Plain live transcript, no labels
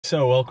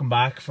So welcome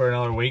back for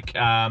another week.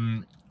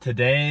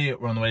 Today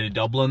we're on the way to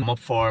Dublin. I'm up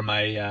for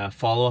my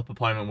follow-up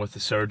appointment with the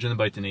surgeon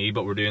about the knee,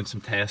 but we're doing some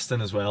testing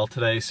as well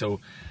today.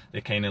 So they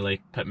kind of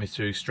like put me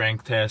through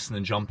strength testing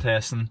and jump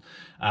testing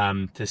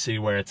to see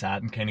where it's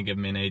at and kind of give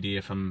me an idea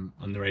if I'm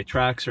on the right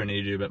tracks or I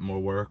need to do a bit more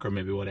work or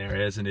maybe what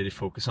areas I need to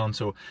focus on.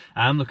 So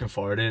I'm looking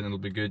forward to it, and it'll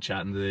be good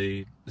chatting to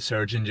the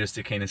surgeon just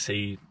to kind of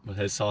see what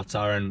his thoughts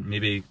are and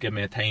maybe give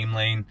me a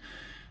timeline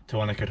to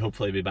when I could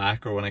hopefully be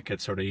back or when I could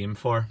sort of aim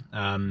for.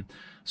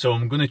 So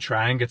I'm going to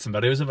try and get some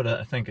videos of it.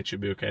 I think it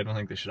should be okay. I don't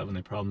think they should have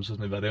any problems with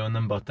me videoing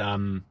them, but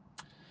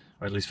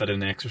or at least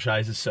videoing the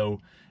exercises. So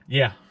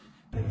yeah.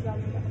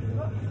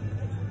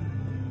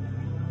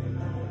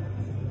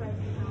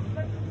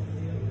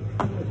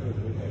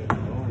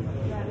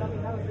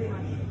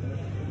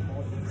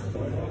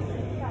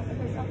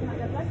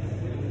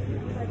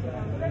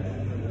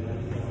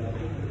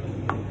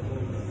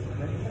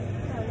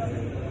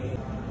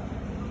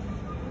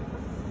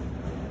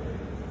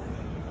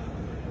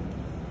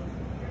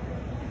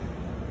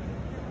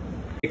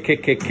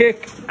 Kick, kick,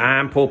 kick,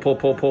 and pull, pull,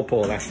 pull, pull,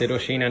 pull. That's it,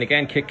 Oisin. And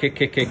again, kick, kick,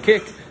 kick, kick,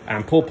 kick,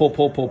 and pull, pull,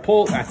 pull, pull,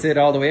 pull. That's it,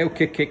 all the way out.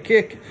 Kick, kick,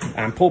 kick,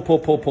 and pull, pull,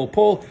 pull, pull,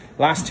 pull.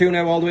 Last two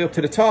now, all the way up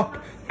to the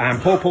top,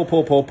 and pull, pull,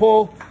 pull, pull,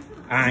 pull,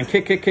 and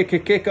kick, kick, kick,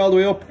 kick, kick, all the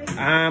way up,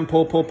 and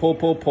pull, pull, pull,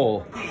 pull,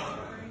 pull.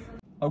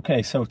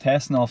 Okay, so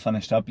testing all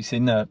finished up. You've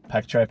seen the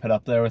picture I put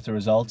up there with the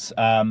results.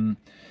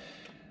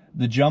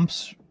 The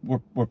jumps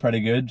were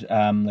pretty good.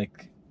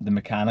 Like, the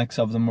mechanics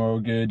of them were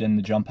good, and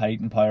the jump height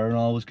and power and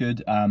all was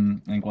good. I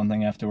think one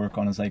thing I have to work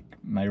on is like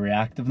my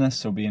reactiveness,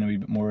 so being a wee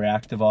bit more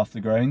reactive off the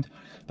ground.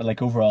 But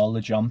like overall,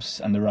 the jumps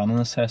and the running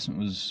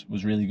assessment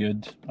was really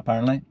good.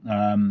 Apparently,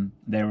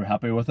 they were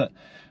happy with it.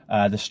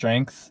 The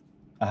strength,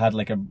 I had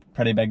like a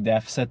pretty big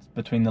deficit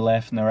between the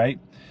left and the right.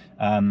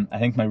 I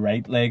think my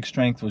right leg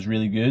strength was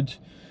really good,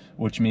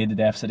 which made the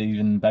deficit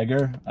even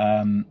bigger.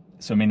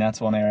 So I mean,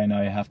 that's one area now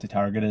I have to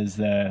target is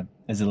the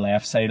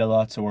left side a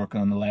lot, so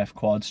working on the left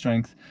quad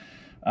strength.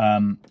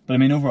 But I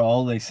mean,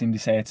 overall they seem to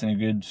say it's in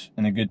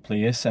a good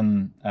place,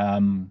 and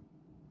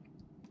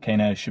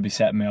kind of should be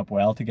setting me up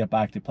well to get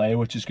back to play,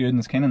 which is good. And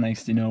it's kind of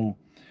nice to know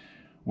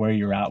where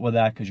you're at with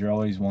that, because you're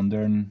always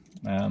wondering,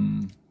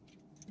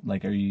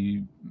 like, are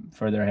you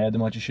further ahead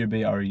than what you should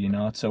be, or are you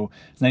not? So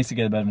it's nice to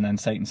get a bit of an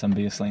insight and some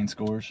baseline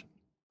scores.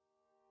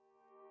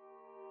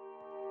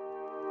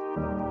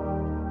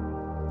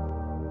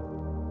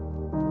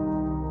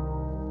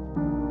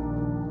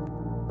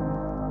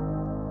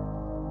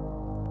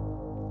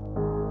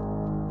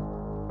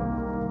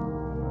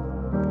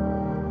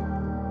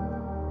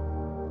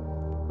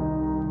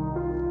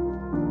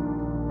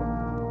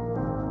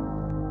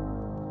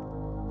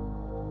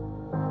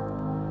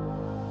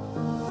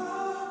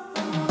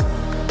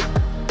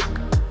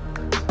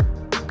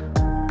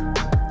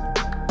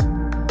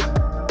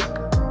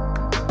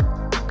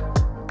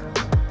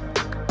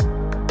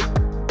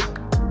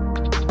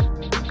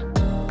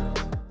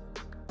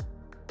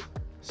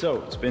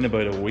 So it's been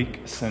about a week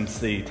since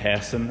the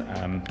testing.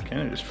 Kind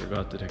of just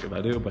forgot to take a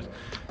video, but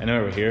I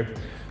know we're here.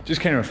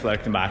 Just kind of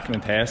reflecting back on the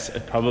test,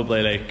 it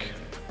probably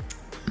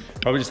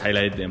just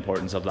highlighted the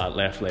importance of that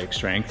left leg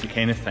strength. You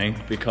kind of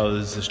think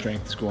because the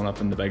strength is going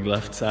up in the big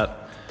lifts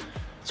that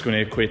it's going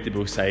to equate to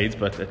both sides,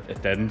 but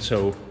it didn't.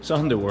 So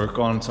something to work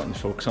on, something to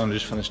focus on. I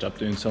just finished up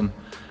doing some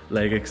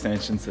leg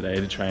extensions today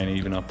to try and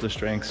even up the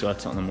strength, so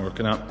that's something I'm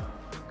working at.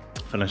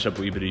 Finish up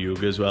a wee bit of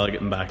yoga as well,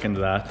 getting back into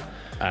that.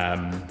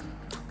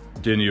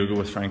 Doing yoga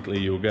with Frankly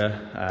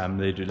Yoga.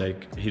 They do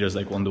he does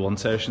like one-to-one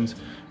sessions,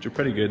 which are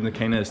pretty good, and it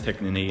kind of is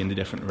taking the knee into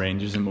different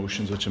ranges and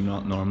motions, which I'm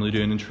not normally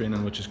doing in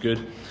training, which is good.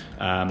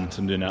 So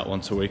I'm doing that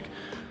once a week.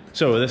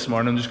 So this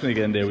morning I'm just going to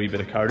get into a wee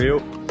bit of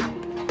cardio.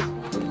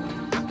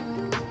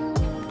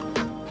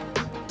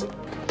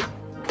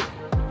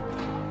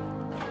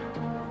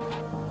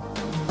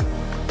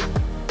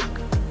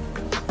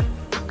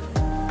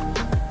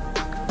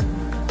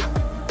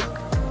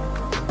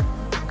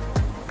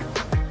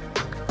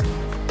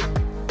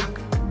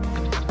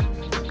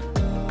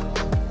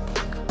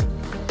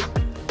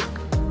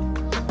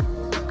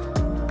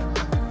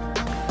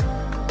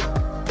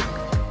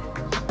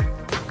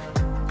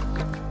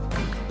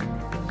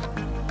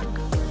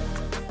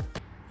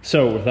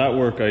 So with that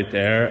workout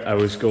there, I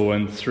was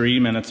going 3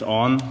 minutes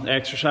on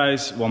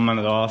exercise, 1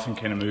 minute off, and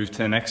kind of moved to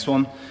the next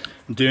one.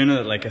 I'm doing it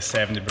at like a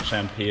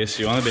 70% pace.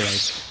 So you want to be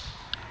like,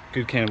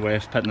 good kind of way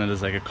of putting it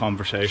as like a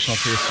conversational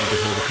pace, so you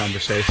can hold a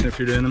conversation if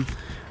you're doing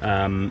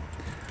them.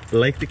 I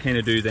like to kind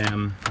of do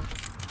them.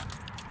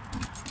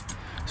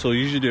 So I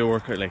usually do a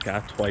workout like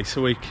that twice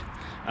a week,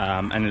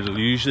 and it'll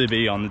usually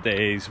be on the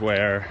days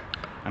where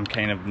I'm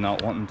kind of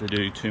not wanting to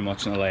do too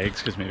much on the legs,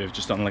 because maybe I've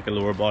just done like a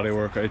lower body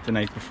workout the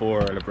night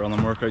before or a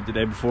running workout the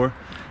day before,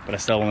 but I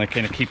still want to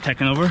kind of keep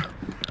ticking over.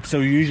 So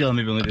usually I'll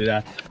maybe only do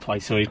that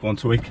twice a week,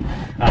 once a week.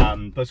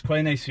 But it's quite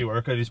a nice wee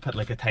workout. I just put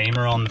like a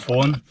timer on the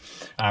phone,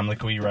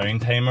 like a wee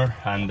round timer,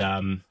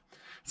 and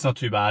it's not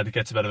too bad. It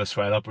gets a bit of a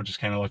sweat up, which is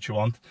kind of what you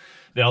want.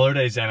 The other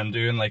days then I'm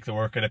doing like the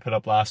workout I put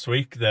up last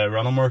week, the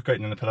running workout,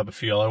 and then I put up a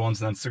few other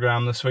ones on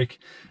Instagram this week.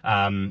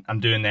 I'm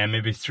doing them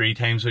maybe 3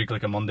 times a week,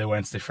 like a Monday,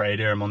 Wednesday,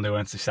 Friday, or Monday,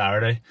 Wednesday,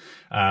 Saturday,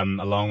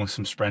 along with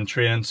some sprint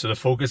training. So the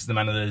focus at the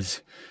minute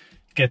is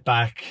get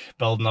back,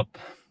 building up,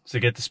 so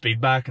get the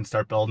speed back and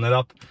start building it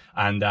up,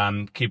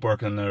 and keep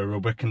working on the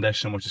aerobic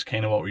conditioning, which is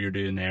kind of what you're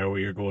doing there, where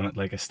you're going at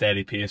like a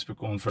steady pace but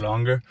going for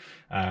longer.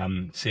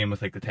 Same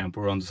with like the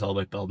tempo runs, it's all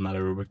about building that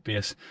aerobic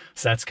base.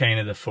 So that's kind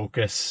of the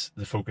focus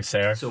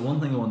there. So one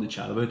thing I wanted to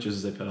chat about,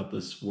 just as I put up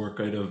this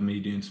workout of me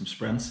doing some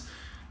sprints,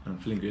 and I'm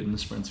feeling good in the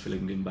sprints, feeling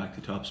like I'm getting back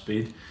to top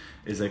speed,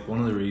 is like one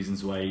of the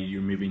reasons why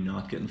you're maybe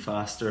not getting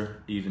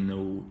faster, even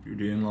though you're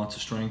doing lots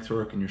of strength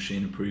work and you're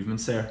seeing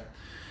improvements there.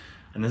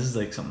 And this is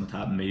like something that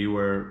happened to me,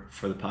 where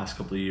for the past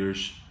couple of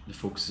years the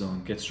focus is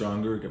on get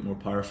stronger, get more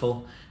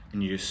powerful,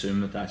 and you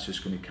assume that that's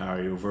just going to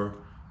carry over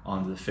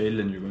onto the field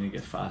and you're going to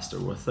get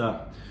faster with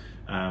that.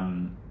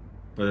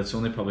 But it's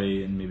only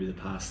probably in maybe the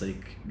past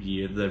like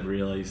year that I've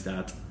realised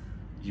that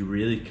you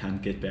really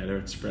can't get better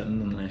at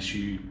sprinting unless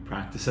you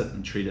practice it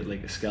and treat it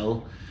like a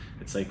skill.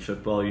 It's like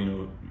football, you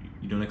know,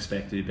 you don't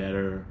expect to be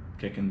better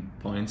kicking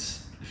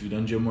points if you've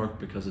done gym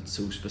work because it's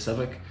so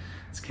specific.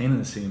 It's kind of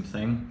the same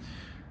thing.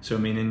 So I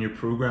mean, in your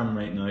program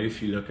right now,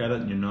 if you look at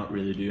it and you're not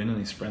really doing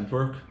any sprint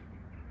work,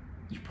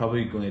 you're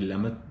probably going to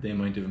limit the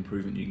amount of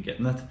improvement you can get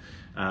in it.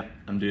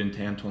 I'm doing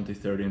 10, 20,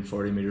 30 and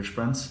 40 meter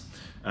sprints.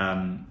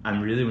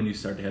 And really when you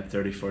start to hit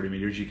 30, 40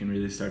 meters, you can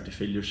really start to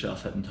feel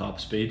yourself hitting top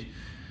speed.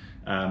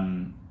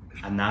 And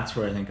that's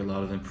where I think a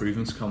lot of the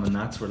improvements come, and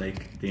that's where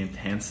like the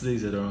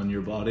intensities that are on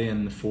your body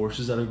and the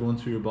forces that are going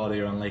through your body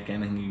are unlike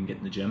anything you can get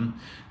in the gym.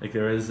 Like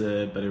there is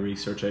a bit of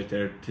research out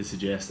there to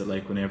suggest that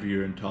like whenever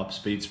you're in top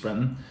speed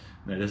sprinting,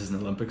 now this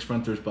isn't Olympic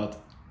sprinters, but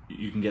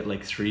you can get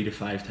like 3 to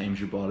 5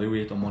 times your body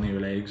weight on one of your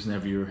legs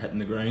whenever you're hitting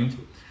the ground. So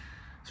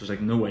there's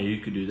like no way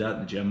you could do that in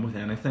the gym with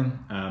anything.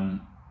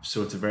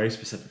 So it's a very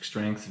specific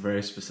strength,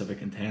 very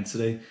specific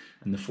intensity,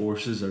 and the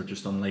forces are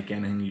just unlike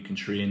anything you can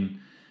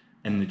train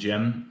in the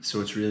gym. So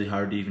it's really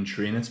hard to even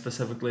train it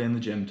specifically in the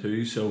gym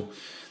too. So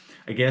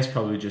I guess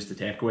probably just the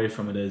takeaway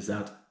from it is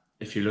that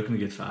if you're looking to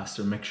get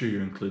faster, make sure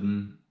you're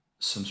including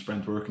some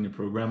sprint work in your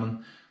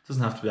programming. It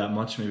doesn't have to be that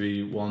much,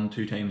 maybe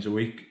 1-2 times a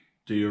week.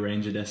 Do your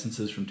range of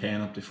distances from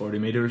 10 up to 40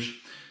 meters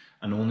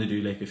and only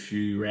do like a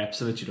few reps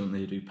of it. You don't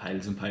need to do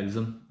piles and piles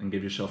of them, and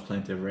give yourself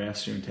plenty of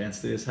rest. Your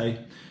intensity is high.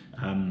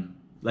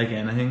 Like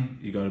anything,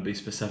 you got to be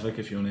specific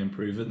if you want to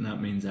improve it, and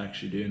that means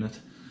actually doing it.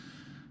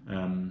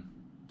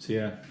 So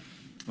yeah,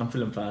 I'm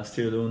feeling fast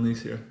here though in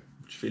these here,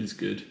 which feels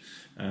good.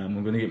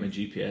 I'm going to get my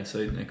GPS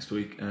out next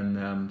week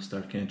and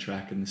start kind of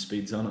tracking the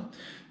speeds on it.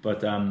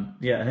 But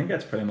yeah, I think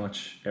that's pretty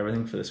much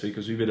everything for this week. It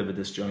was a bit of a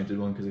disjointed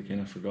one because I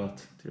kind of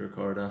forgot to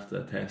record after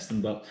that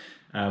testing. But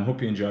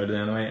hope you enjoyed it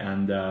anyway,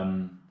 and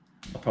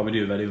I'll probably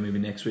do a video maybe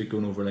next week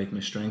going over like my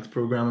strength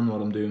programming,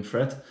 what I'm doing for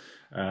it,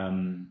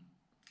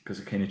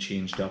 because I kind of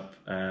changed up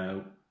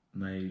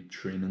my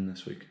training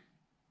this week.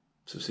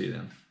 So see you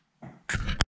then.